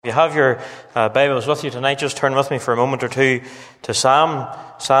If you have your Bibles with you tonight, just turn with me for a moment or two to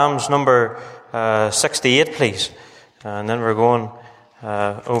Psalms number 68, please. And then we're going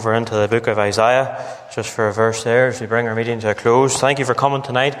over into the book of Isaiah, just for a verse there as we bring our meeting to a close. Thank you for coming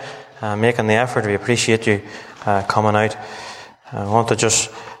tonight, making the effort. We appreciate you coming out. I want to just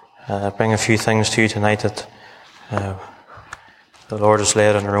bring a few things to you tonight that the Lord has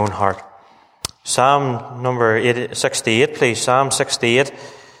laid on our own heart. Psalm number 68, please. Psalm 68.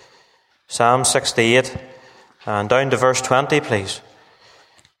 Psalm 68, and down to verse 20, please.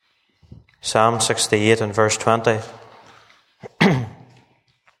 Psalm 68 and verse 20.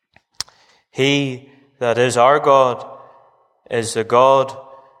 He that is our God is the God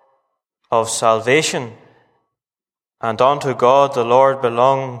of salvation, and unto God the Lord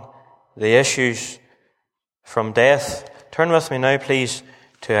belong the issues from death. Turn with me now, please,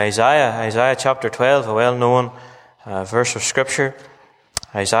 to Isaiah chapter 12, a well-known verse of Scripture.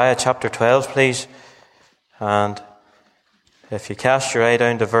 Isaiah chapter 12, please. And if you cast your eye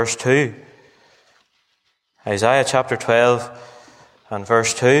down to verse 2. Isaiah chapter 12 and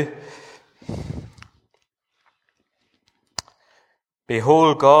verse 2.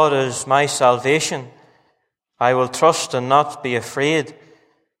 Behold, God is my salvation. I will trust and not be afraid.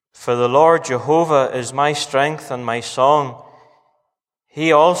 For the Lord Jehovah is my strength and my song.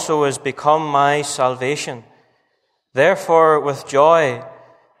 He also is become my salvation. Therefore with joy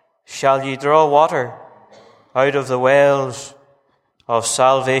shall ye draw water out of the wells of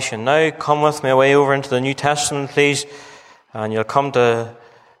salvation. Now come with me away over into the New Testament, please, and you'll come to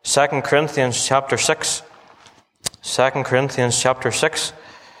 2 Corinthians chapter 6. 2 Corinthians chapter 6,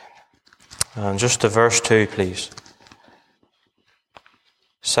 and just to verse 2, please.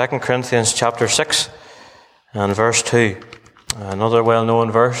 2 Corinthians chapter 6 and verse 2. Another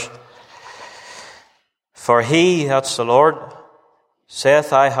well-known verse. For he, that's the Lord,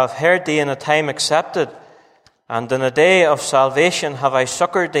 saith, I have heard thee in a time accepted, and in a day of salvation have I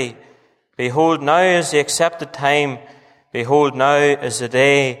succoured thee. Behold, now is the accepted time. Behold, now is the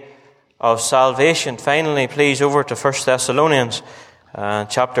day of salvation. Finally, please, over to 1 Thessalonians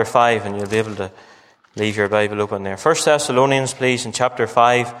chapter 5, and you'll be able to leave your Bible open there. 1 Thessalonians, please, in chapter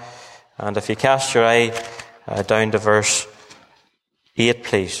 5, and if you cast your eye down to verse 8,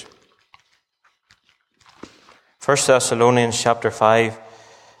 please. 1 Thessalonians chapter 5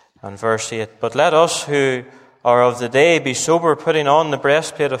 and verse 8. But let us who are of the day be sober, putting on the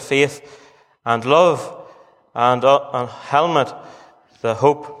breastplate of faith and love, and a helmet, the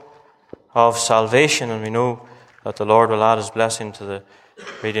hope of salvation. And we know that the Lord will add His blessing to the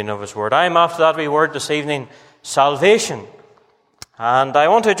reading of His word. I'm after that wee word this evening, salvation. And I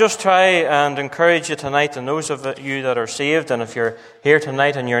want to just try and encourage you tonight, and those of you that are saved, and if you're here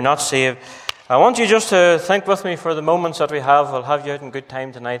tonight and you're not saved, I want you just to think with me for the moments that we have. We'll have you out in good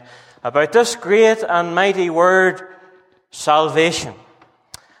time tonight about this great and mighty word, salvation.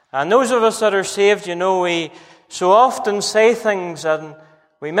 And those of us that are saved, you know, we so often say things and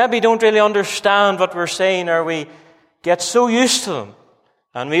we maybe don't really understand what we're saying, or we get so used to them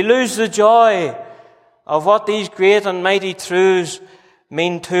and we lose the joy of what these great and mighty truths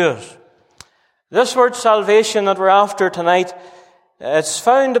mean to us. This word salvation that we're after tonight, it's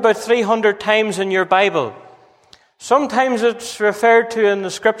found about 300 times in your Bible. Sometimes it's referred to in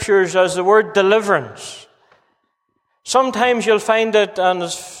the Scriptures as the word deliverance. Sometimes you'll find it and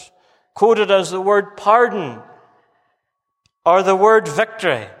it's quoted as the word pardon or the word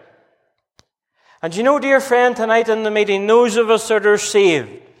victory. And you know, dear friend, tonight in the meeting, those of us that are saved,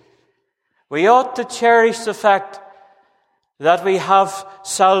 we ought to cherish the fact that we have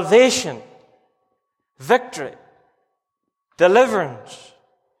salvation, victory, deliverance,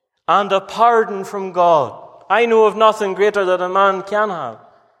 and a pardon from God. I know of nothing greater that a man can have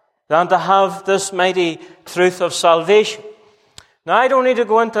than to have this mighty truth of salvation. Now, I don't need to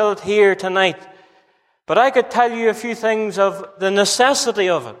go into it here tonight, but I could tell you a few things of the necessity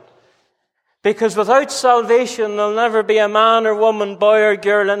of it. Because without salvation, there'll never be a man or woman, boy or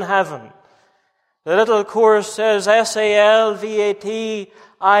girl in heaven. The little chorus says, S-A-L-V-A-T-I-O-N.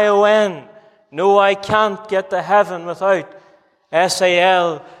 No, I can't get to heaven without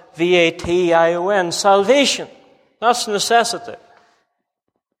S-A-L-V-A-T-I-O-N. Salvation. That's necessity.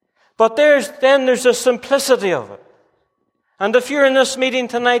 But there's the simplicity of it. And if you're in this meeting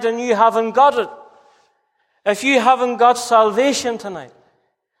tonight and you haven't got it, if you haven't got salvation tonight,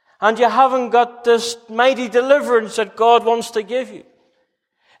 and you haven't got this mighty deliverance that God wants to give you,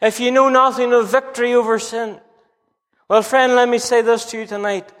 if you know nothing of victory over sin, well, friend, let me say this to you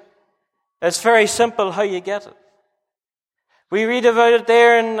tonight. It's very simple how you get it. We read about it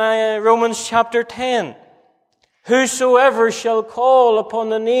there in Romans chapter 10. Whosoever shall call upon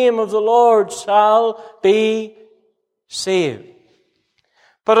the name of the Lord shall be saved.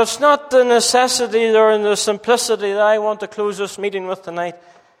 But it's not the necessity or the simplicity that I want to close this meeting with tonight.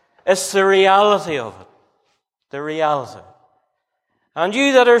 It's the reality of it. The reality. And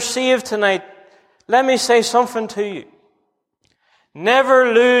you that are saved tonight, let me say something to you.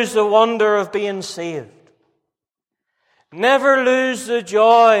 Never lose the wonder of being saved. Never lose the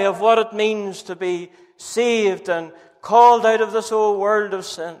joy of what it means to be saved and called out of this old world of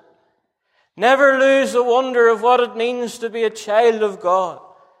sin. Never lose the wonder of what it means to be a child of God.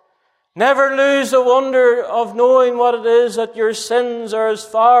 Never lose the wonder of knowing what it is that your sins are as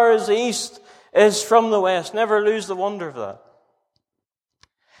far as the east is from the west. Never lose the wonder of that.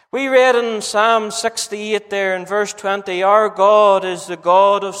 We read in Psalm 68 there in verse 20, our God is the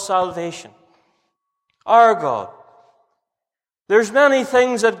God of salvation. Our God. There's many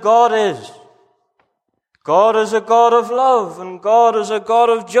things that God is. God is a God of love, and God is a God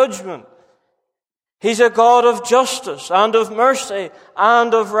of judgment. He's a God of justice and of mercy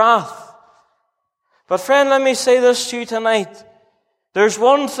and of wrath. But friend, let me say this to you tonight. There's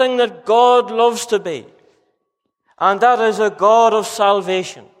one thing that God loves to be, and that is a God of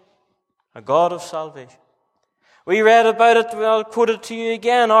salvation. A God of salvation. We read about it, I'll quote it to you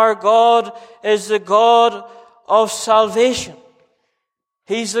again. Our God is the God of salvation.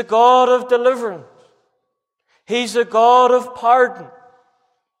 He's the God of deliverance. He's the God of pardon.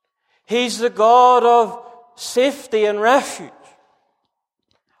 He's the God of safety and refuge.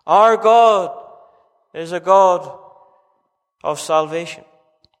 Our God is a God of salvation.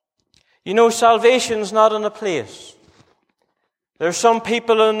 You know, salvation's not in a place. There's some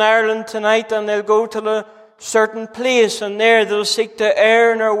people in Ireland tonight and they'll go to a certain place and there they'll seek to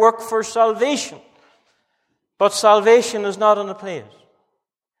earn or work for salvation. But salvation is not in a place.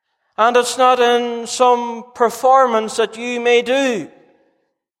 And it's not in some performance that you may do.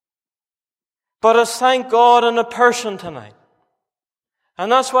 But it's, thank God, in a person tonight.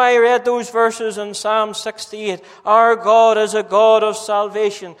 And that's why I read those verses in Psalm 68. Our God is a God of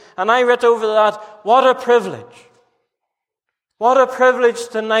salvation. And I read over that, what a privilege. What a privilege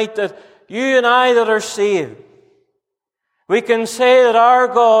tonight that you and I that are saved, we can say that our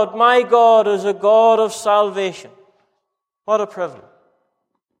God, my God, is a God of salvation. What a privilege.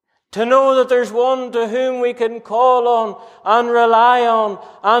 To know that there's one to whom we can call on and rely on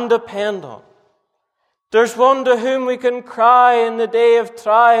and depend on. There's one to whom we can cry in the day of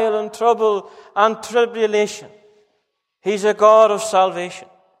trial and trouble and tribulation. He's a God of salvation.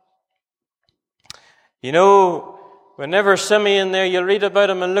 You know, whenever Simeon there, you'll read about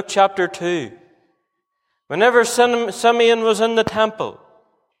him in Luke chapter 2. Whenever Simeon was in the temple,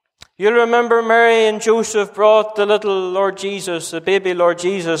 you'll remember Mary and Joseph brought the little Lord Jesus, the baby Lord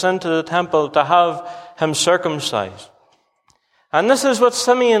Jesus, into the temple to have him circumcised. And this is what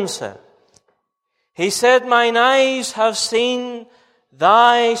Simeon said. He said, mine eyes have seen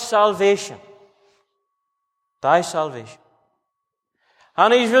thy salvation. Thy salvation.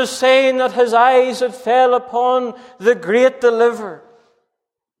 And he was saying that his eyes had fell upon the great deliverer.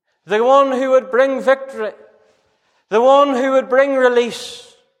 The one who would bring victory. The one who would bring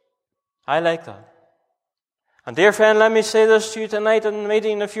release. I like that. And dear friend, let me say this to you tonight in the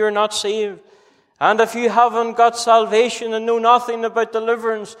meeting, if you're not saved, and if you haven't got salvation and know nothing about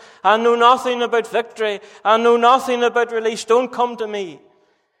deliverance, and know nothing about victory, and know nothing about release, don't come to me.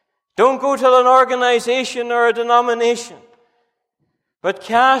 Don't go to an organization or a denomination. But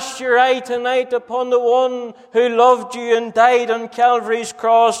cast your eye tonight upon the one who loved you and died on Calvary's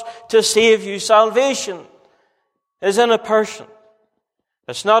cross to save you. Salvation is in a person.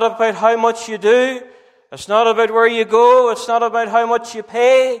 It's not about how much you do. It's not about where you go. It's not about how much you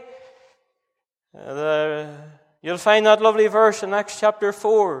pay. You'll find that lovely verse in Acts chapter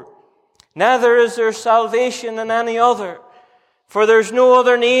 4. Neither is there salvation in any other, for there's no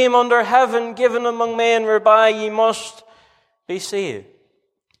other name under heaven given among men whereby ye must be saved.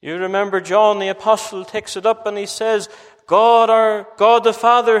 You remember John the Apostle takes it up and he says, God the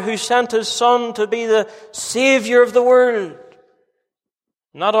Father who sent His Son to be the Savior of the world.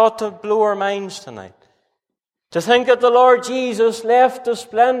 And that ought to blow our minds tonight. To think that the Lord Jesus left the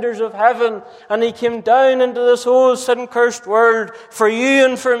splendors of heaven and He came down into this whole sin-cursed world for you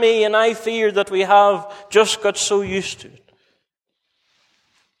and for me, and I fear that we have just got so used to it.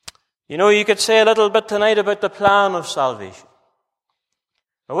 You know, you could say a little bit tonight about the plan of salvation.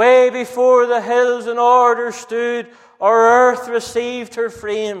 Away before the hills in order stood, our earth received her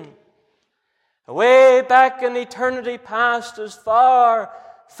frame. Away back in eternity past, as far,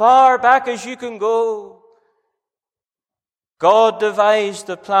 far back as you can go, God devised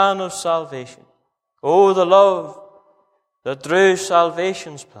the plan of salvation. Oh, the love that drew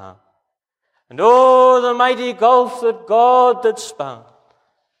salvation's plan. And oh, the mighty gulf that God did span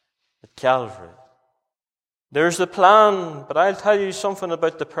at Calvary. There's the plan, but I'll tell you something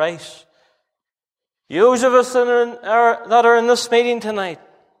about the price. Those of us that are in this meeting tonight,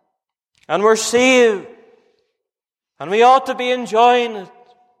 and we're saved, and we ought to be enjoying it.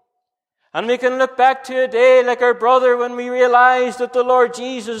 And we can look back to a day like our brother when we realized that the Lord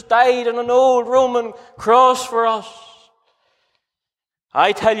Jesus died on an old Roman cross for us.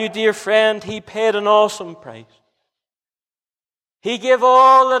 I tell you, dear friend, He paid an awesome price. He gave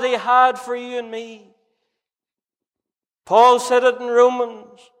all that He had for you and me. Paul said it in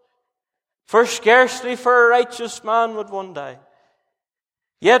Romans, for scarcely for a righteous man would one die.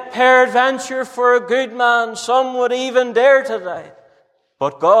 Yet peradventure for a good man some would even dare to die.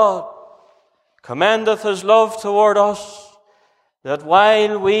 But God commendeth His love toward us, that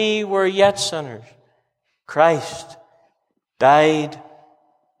while we were yet sinners, Christ died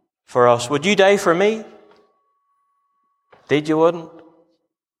for us. Would you die for me? Did you wouldn't?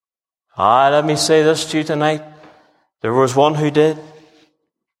 Let me say this to you tonight. There was one who did,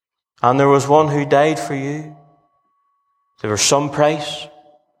 and there was one who died for you. There was some price,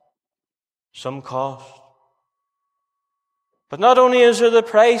 some cost. But not only is there the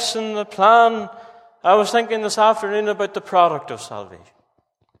price and the plan, I was thinking this afternoon about the product of salvation.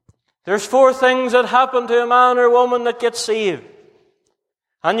 There's 4 things that happen to a man or woman that gets saved.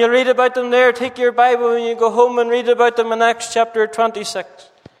 And you'll read about them there. Take your Bible when you go home and read about them in Acts chapter 26,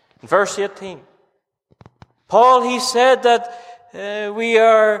 verse 18. Paul, he said that we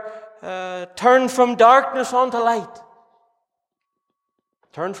are turned from darkness unto light.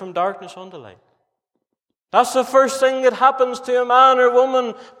 Turned from darkness unto light. That's the first thing that happens to a man or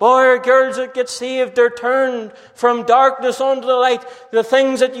woman, boy or girls that get saved. They're turned from darkness unto the light. The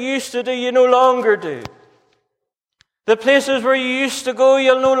things that you used to do, you no longer do. The places where you used to go,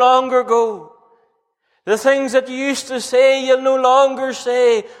 you'll no longer go. The things that you used to say, you'll no longer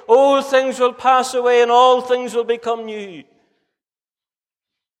say. Old things will pass away and all things will become new.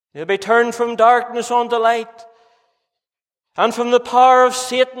 You'll be turned from darkness unto light, and from the power of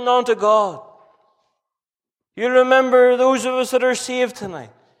Satan unto God. You remember those of us that are saved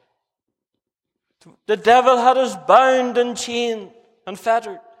tonight. The devil had us bound and chained and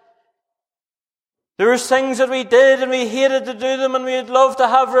fettered. There were things that we did and we hated to do them and we'd love to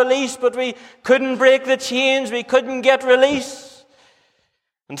have release, but we couldn't break the chains, we couldn't get release.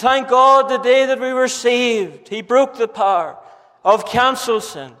 And thank God the day that we were saved, He broke the power of cancelled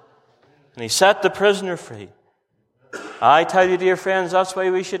sin and He set the prisoner free. I tell you, dear friends, that's why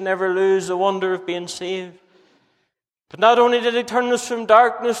we should never lose the wonder of being saved. But not only did He turn us from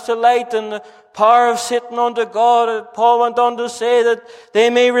darkness to light and the power of Satan unto God, Paul went on to say that they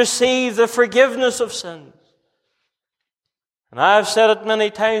may receive the forgiveness of sins. And I have said it many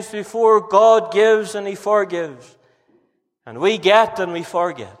times before, God gives and He forgives. And we get and we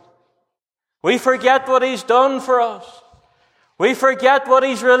forget. We forget what He's done for us. We forget what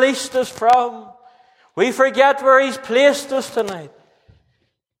He's released us from. We forget where He's placed us tonight.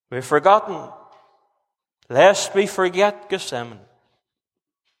 We've forgotten. Lest we forget Gethsemane.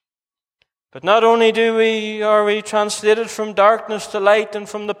 But not only are we translated from darkness to light and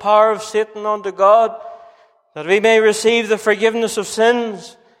from the power of Satan unto God, that we may receive the forgiveness of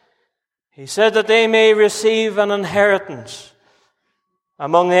sins, He said that they may receive an inheritance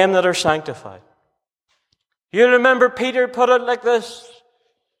among them that are sanctified. You remember Peter put it like this: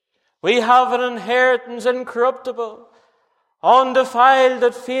 we have an inheritance incorruptible, undefiled,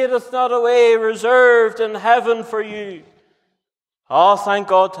 that fadeth not away, reserved in heaven for you. Oh, thank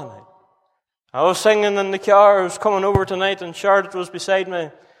God tonight. I was singing in the car, I was coming over tonight, and Charlotte was beside me.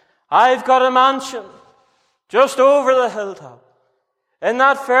 I've got a mansion just over the hilltop, in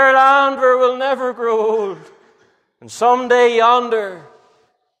that fair land where we'll never grow old, and someday yonder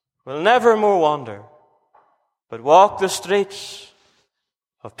we'll never more wander, but walk the streets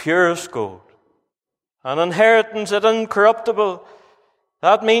of purest gold. An inheritance that incorruptible,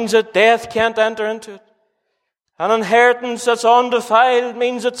 that means that death can't enter into it. An inheritance that's undefiled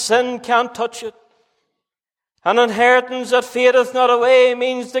means that sin can't touch it. An inheritance that fadeth not away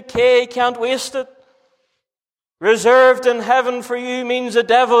means decay can't waste it. Reserved in heaven for you means the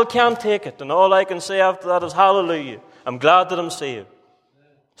devil can't take it. And all I can say after that is hallelujah. I'm glad that I'm saved.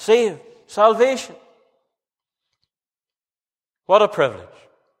 Saved. Salvation. What a privilege.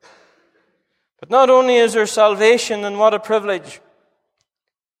 But not only is there salvation, and what a privilege,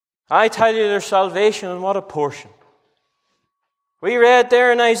 I tell you there's salvation, and what a portion. We read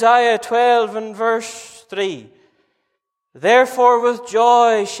there in Isaiah 12 and verse 3, therefore with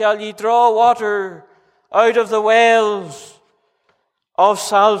joy shall ye draw water out of the wells of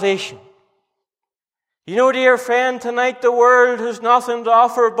salvation. You know, dear friend, tonight the world has nothing to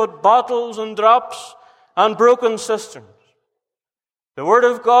offer but bottles and drops and broken cisterns. The Word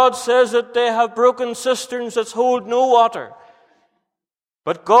of God says that they have broken cisterns that hold no water.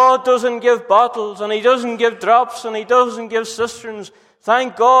 But God doesn't give bottles, and He doesn't give drops, and He doesn't give cisterns.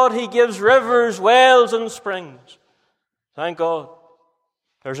 Thank God He gives rivers, wells, and springs. Thank God.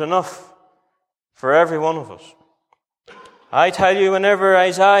 There's enough for every one of us. I tell you, whenever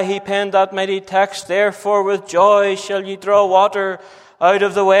Isaiah, he penned that mighty text, therefore with joy shall ye draw water out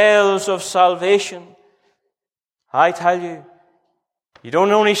of the wells of salvation. I tell you, you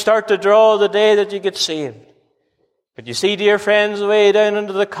don't only start to draw the day that you get saved. But you see, dear friends, way down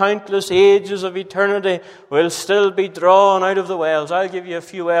into the countless ages of eternity will still be drawn out of the wells. I'll give you a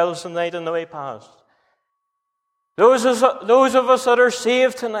few wells tonight on the way past. Those of us that are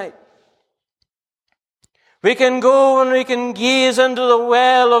saved tonight, we can go and we can gaze into the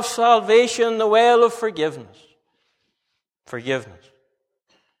well of salvation, the well of forgiveness. Forgiveness.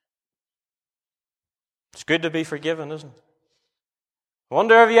 It's good to be forgiven, isn't it? I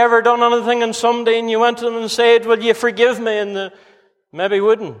wonder, have you ever done anything on somebody and you went to them and said, will you forgive me? And they maybe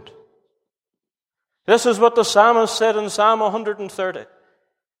wouldn't. This is what the psalmist said in Psalm 130.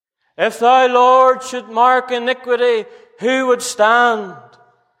 If thou, Lord, should mark iniquity, who would stand?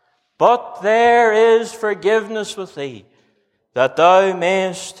 But there is forgiveness with thee, that thou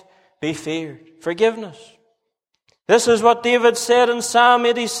mayest be feared. Forgiveness. This is what David said in Psalm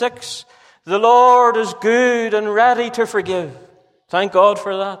 86. The Lord is good and ready to forgive. Thank God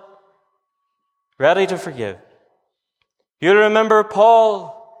for that. Ready to forgive. You'll remember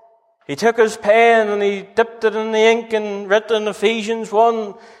Paul. He took his pen and he dipped it in the ink and wrote in Ephesians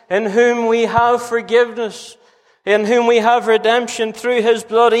 1, in whom we have forgiveness, in whom we have redemption through His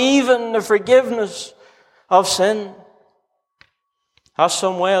blood, even the forgiveness of sin. That's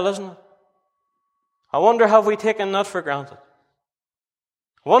some well, isn't it? I wonder, have we taken that for granted?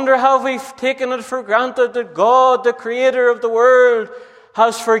 I wonder, have we taken it for granted that God, the Creator of the world,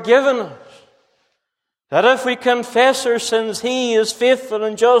 has forgiven us? That if we confess our sins, He is faithful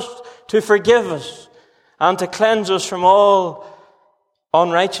and just to forgive us and to cleanse us from all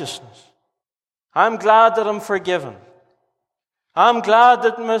unrighteousness. I'm glad that I'm forgiven. I'm glad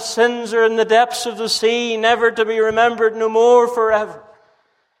that my sins are in the depths of the sea, never to be remembered no more forever.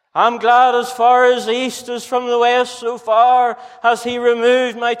 I'm glad as far as the east is from the west, so far has He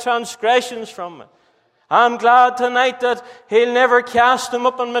removed my transgressions from me. I'm glad tonight that He'll never cast them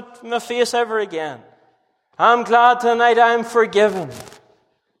up on my face ever again. I'm glad tonight I'm forgiven.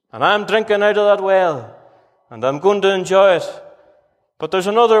 And I'm drinking out of that well. And I'm going to enjoy it. But there's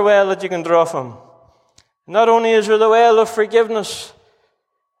another well that you can draw from. Not only is there the well of forgiveness,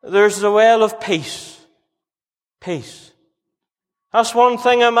 there's the well of peace. Peace. That's one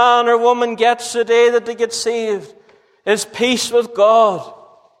thing a man or woman gets the day that they get saved, is peace with God.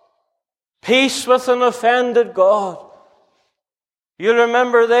 Peace with an offended God. You'll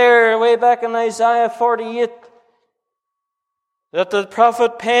remember there, way back in Isaiah 48, that the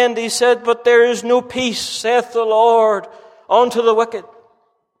prophet penned, he said, but there is no peace, saith the Lord, unto the wicked.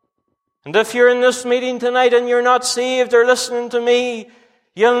 And if you're in this meeting tonight and you're not saved or listening to me,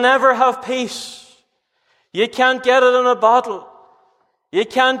 you'll never have peace. You can't get it in a bottle. You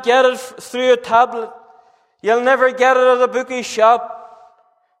can't get it through a tablet. You'll never get it at a bookie shop.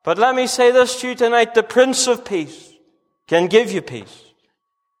 But let me say this to you tonight, the Prince of Peace can give you peace.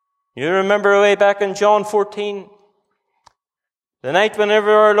 You remember way back in John 14, the night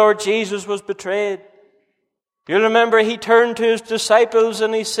whenever our Lord Jesus was betrayed. You'll remember He turned to His disciples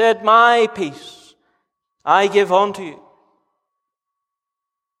and He said, my peace I give unto you.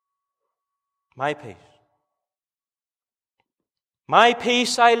 My peace. My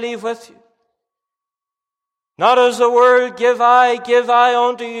peace I leave with you. Not as the world give I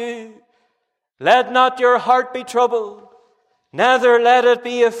unto you. Let not your heart be troubled, neither let it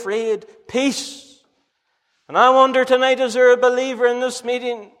be afraid. Peace. And I wonder tonight, is there a believer in this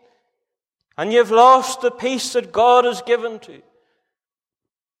meeting and you've lost the peace that God has given to you?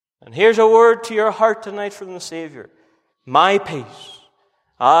 And here's a word to your heart tonight from the Savior. My peace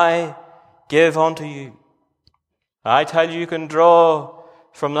I give unto you. I tell you, you can draw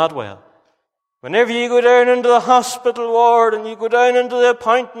from that well. Whenever you go down into the hospital ward and you go down into the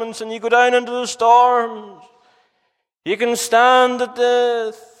appointments and you go down into the storms, you can stand at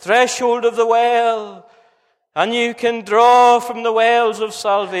the threshold of the well and you can draw from the wells of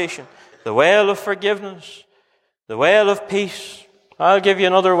salvation, the well of forgiveness, the well of peace. I'll give you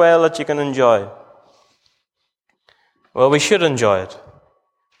another well that you can enjoy. Well, we should enjoy it.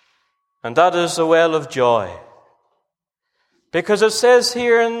 And that is the well of joy. Because it says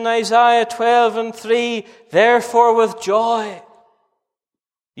here in Isaiah 12:3, therefore with joy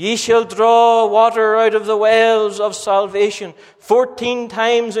ye shall draw water out of the wells of salvation. 14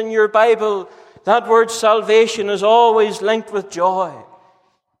 times in your Bible, that word salvation is always linked with joy.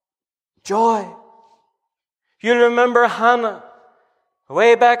 Joy. You remember Hannah,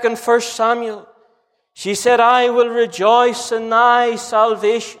 way back in 1 Samuel. She said, I will rejoice in thy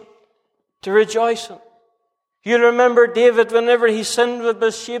salvation. To rejoice in. You remember David, whenever he sinned with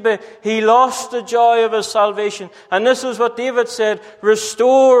Bathsheba, he lost the joy of his salvation. And this is what David said,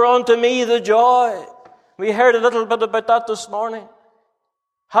 restore unto me the joy. We heard a little bit about that this morning.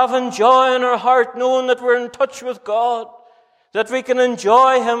 Having joy in our heart, knowing that we're in touch with God, that we can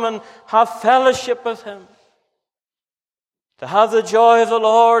enjoy Him and have fellowship with Him. To have the joy of the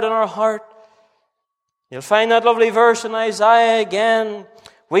Lord in our heart. You'll find that lovely verse in Isaiah again.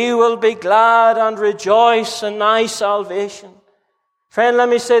 We will be glad and rejoice in thy salvation. Friend, let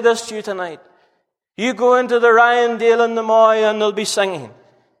me say this to you tonight. You go into the Ryandale and the Moy and they'll be singing.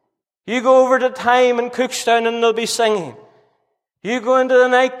 You go over to Time and Cookstown and they'll be singing. You go into the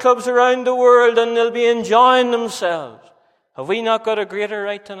nightclubs around the world and they'll be enjoying themselves. Have we not got a greater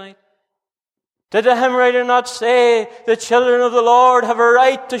right tonight? Did the hymn writer not say, the children of the Lord have a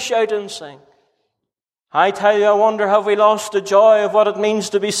right to shout and sing? I tell you, I wonder, have we lost the joy of what it means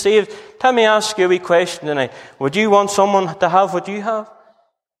to be saved? Let me ask you a wee question tonight. Would you want someone to have what you have?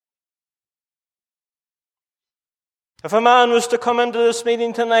 If a man was to come into this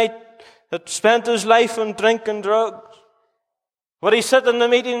meeting tonight that spent his life on drink and drugs, would he sit in the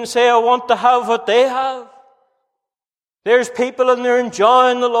meeting and say, I want to have what they have? There's people and they're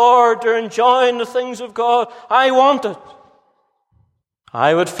enjoying the Lord, they're enjoying the things of God. I want it.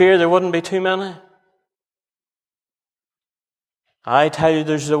 I would fear there wouldn't be too many. I tell you,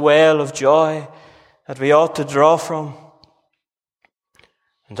 there's a well of joy that we ought to draw from.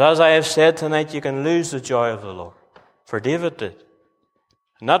 And as I have said tonight, you can lose the joy of the Lord. For David did.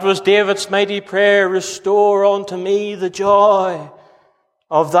 And that was David's mighty prayer, restore unto me the joy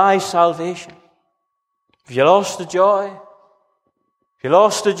of thy salvation. Have you lost the joy? Have you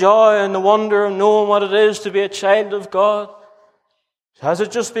lost the joy and the wonder of knowing what it is to be a child of God? Has it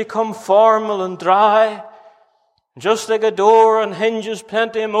just become formal and dry? Just like a door on hinges,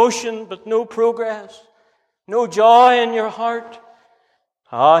 plenty of motion, but no progress. No joy in your heart.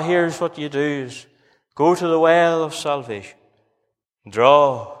 Here's what you do is go to the well of salvation.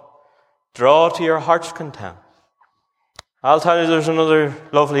 Draw to your heart's content. I'll tell you, there's another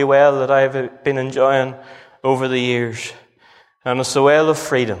lovely well that I've been enjoying over the years. And it's the well of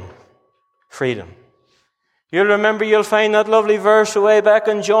freedom. Freedom. You'll find that lovely verse away back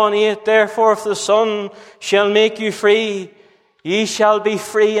in John 8. Therefore, if the Son shall make you free, ye shall be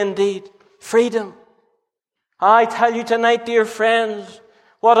free indeed. Freedom. I tell you tonight, dear friends,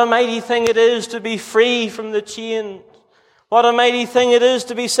 what a mighty thing it is to be free from the chains. What a mighty thing it is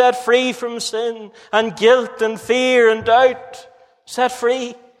to be set free from sin and guilt and fear and doubt. Set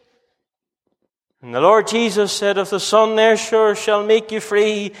free. And the Lord Jesus said, if the Son therefore shall make you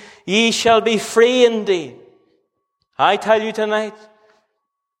free, ye shall be free indeed. I tell you tonight,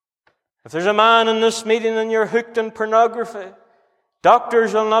 if there's a man in this meeting and you're hooked in pornography,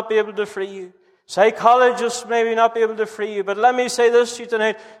 doctors will not be able to free you. Psychologists maybe not be able to free you. But let me say this to you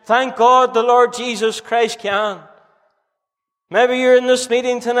tonight. Thank God the Lord Jesus Christ can. Maybe you're in this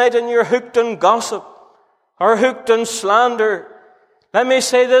meeting tonight and you're hooked on gossip or hooked on slander. Let me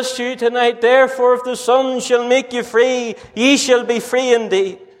say this to you tonight. Therefore, if the Son shall make you free, ye shall be free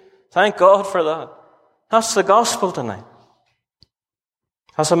indeed. Thank God for that. That's the gospel tonight.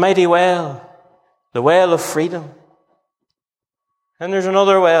 That's a mighty well. The well of freedom. And there's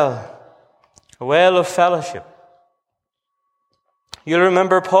another well. A well of fellowship. You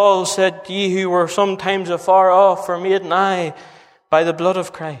remember Paul said, ye who were sometimes afar off are made nigh by the blood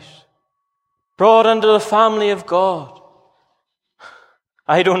of Christ. Brought into the family of God.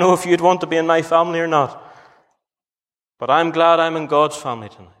 I don't know if you'd want to be in my family or not. But I'm glad I'm in God's family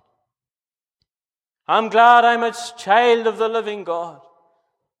tonight. I'm glad I'm a child of the living God.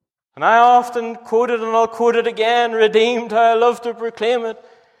 And I often quote it and I'll quote it again. Redeemed, how I love to proclaim it.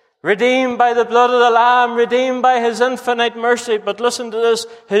 Redeemed by the blood of the Lamb. Redeemed by His infinite mercy. But listen to this.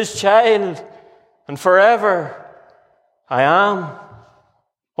 His child. And forever I am.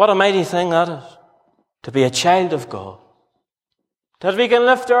 What a mighty thing that is. To be a child of God. That we can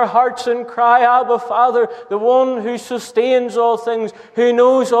lift our hearts and cry, Abba, Father, the one who sustains all things, who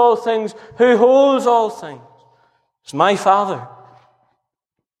knows all things, who holds all things. It's my Father.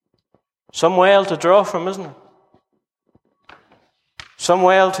 Some well to draw from, isn't it? some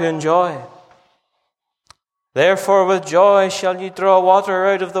well to enjoy. Therefore with joy shall ye draw water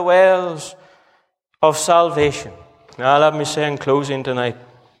out of the wells of salvation. Now let me say in closing tonight,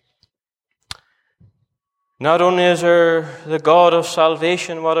 not only is there the God of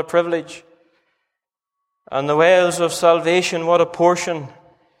salvation, what a privilege, and the wells of salvation, what a portion,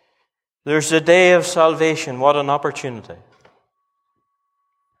 there's the day of salvation, what an opportunity.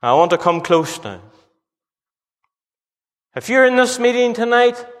 I want to come close now. If you're in this meeting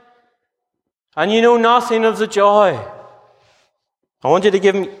tonight and you know nothing of the joy, I want you to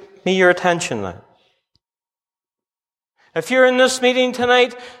give me your attention now. If you're in this meeting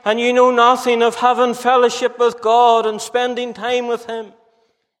tonight and you know nothing of having fellowship with God and spending time with Him,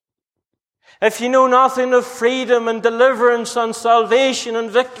 if you know nothing of freedom and deliverance and salvation and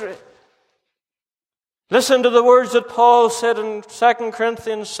victory, listen to the words that Paul said in 2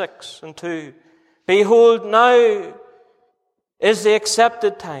 Corinthians 6 and 2. Behold, now is the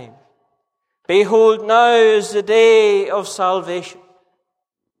accepted time. Behold, now is the day of salvation.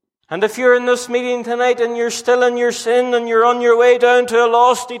 And if you're in this meeting tonight and you're still in your sin and you're on your way down to a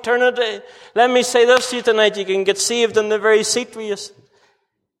lost eternity, let me say this to you tonight. You can get saved in the very seat where you sit.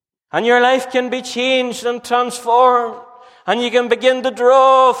 And your life can be changed and transformed. And you can begin to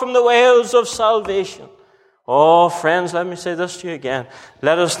draw from the wells of salvation. Oh, friends, let me say this to you again.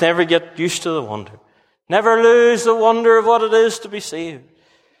 Let us never get used to the wonder. Never lose the wonder of what it is to be saved.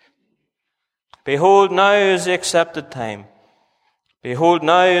 Behold, now is the accepted time. Behold,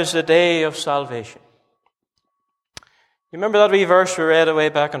 now is the day of salvation. You remember that wee verse we read away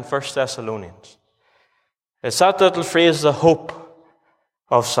back in 1 Thessalonians? It's that little phrase, the hope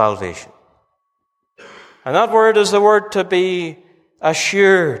of salvation. And that word is the word to be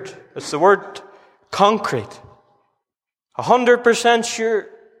assured. It's the word concrete. 100% sure.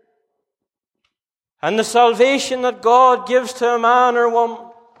 And the salvation that God gives to a man or woman,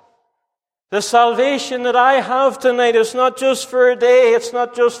 the salvation that I have tonight is not just for a day, it's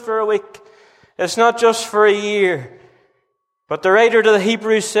not just for a week, it's not just for a year. But the writer to the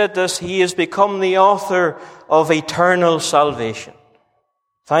Hebrews said this, He has become the author of eternal salvation.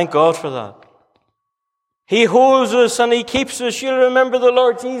 Thank God for that. He holds us and He keeps us. You'll remember the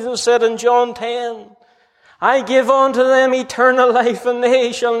Lord Jesus said in John 10, I give unto them eternal life and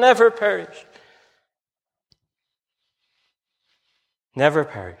they shall never perish. Never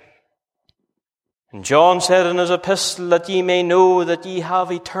perish. And John said in his epistle that ye may know that ye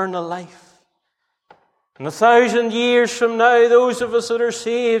have eternal life. And 1,000 years from now, those of us that are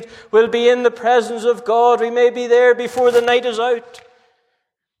saved will be in the presence of God. We may be there before the night is out.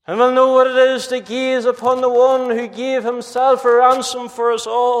 And we'll know what it is to gaze upon the one who gave Himself a ransom for us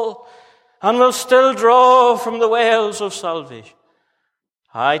all. And we'll still draw from the wells of salvation.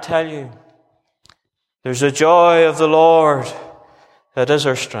 I tell you, there's a joy of the Lord that is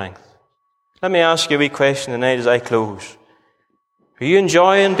our strength. Let me ask you a wee question tonight as I close. Are you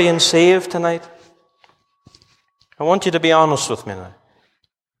enjoying being saved tonight? I want you to be honest with me now.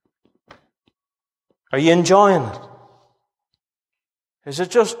 Are you enjoying it? Is it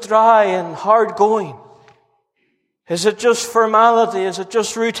just dry and hard going? Is it just formality? Is it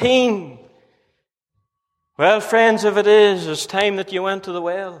just routine? Well, friends, if it is, it's time that you went to the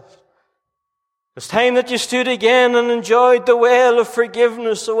wells. It's time that you stood again and enjoyed the well of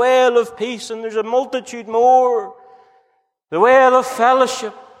forgiveness, the well of peace, and there's a multitude more. The well of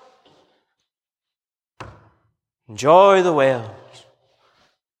fellowship. Enjoy the wells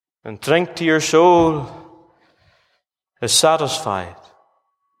and drink till your soul is satisfied.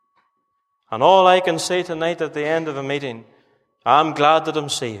 And all I can say tonight at the end of a meeting, I'm glad that I'm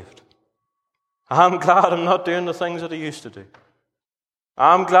saved. I'm glad I'm not doing the things that I used to do.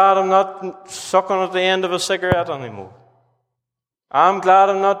 I'm glad I'm not sucking at the end of a cigarette anymore. I'm glad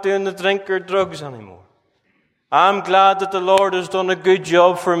I'm not doing the drink or drugs anymore. I'm glad that the Lord has done a good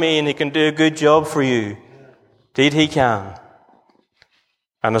job for me and He can do a good job for you. Indeed He can.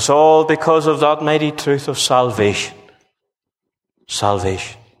 And it's all because of that mighty truth of salvation.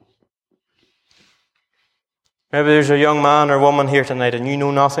 Salvation. Maybe there's a young man or woman here tonight and you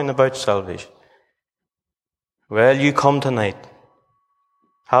know nothing about salvation. Well, you come tonight.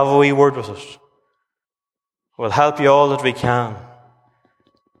 Have a wee word with us. We'll help you all that we can.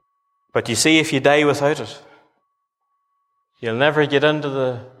 But you see, if you die without it, you'll never get into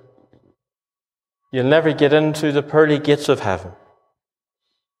the pearly gates of heaven.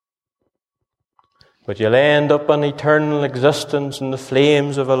 But you'll end up in eternal existence in the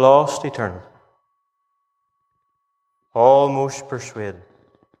flames of a lost eternity. Almost persuaded.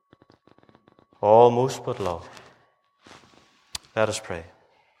 Almost but love. Let us pray.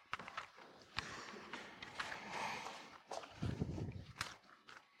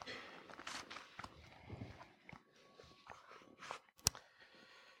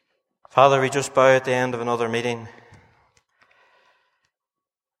 Father, we just bow at the end of another meeting.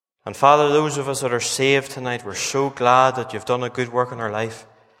 And Father, those of us that are saved tonight, we're so glad that you've done a good work in our life.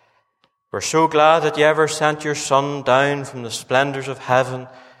 We're so glad that you ever sent your Son down from the splendours of heaven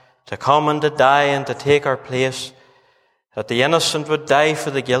to come and to die and to take our place, that the innocent would die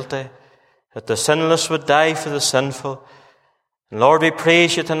for the guilty, that the sinless would die for the sinful. And Lord, we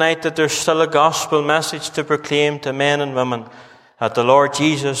praise you tonight that there's still a gospel message to proclaim to men and women, that the Lord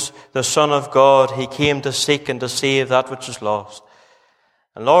Jesus, the Son of God, he came to seek and to save that which is lost.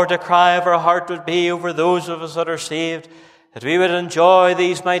 And Lord, the cry of our heart would be over those of us that are saved, that we would enjoy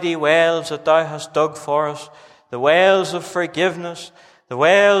these mighty wells that thou hast dug for us, the wells of forgiveness, the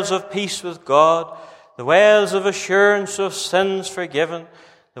wells of peace with God, the wells of assurance of sins forgiven,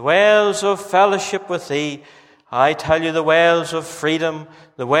 the wells of fellowship with thee. I tell you, the wells of freedom,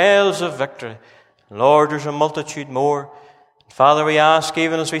 the wells of victory. Lord, there's a multitude more. Father, we ask,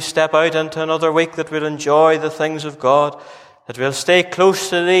 even as we step out into another week, that we'll enjoy the things of God, that we'll stay close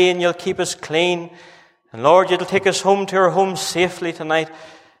to thee and you'll keep us clean. And Lord, you'll take us home to our homes safely tonight.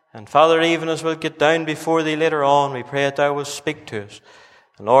 And Father, even as we'll get down before thee later on, we pray that thou wilt speak to us.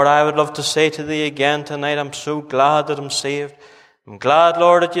 And Lord, I would love to say to thee again tonight, I'm so glad that I'm saved. I'm glad,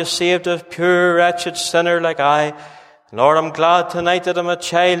 Lord, that you saved a pure, wretched sinner like I. And Lord, I'm glad tonight that I'm a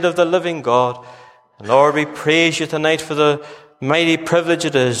child of the living God. And Lord, we praise you tonight for the mighty privilege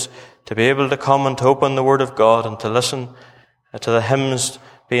it is to be able to come and to open the Word of God and to listen to the hymns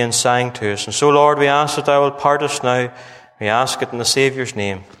being sang to us. And so, Lord, we ask that thou wilt part us now. We ask it in the Saviour's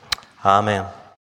name. Amen.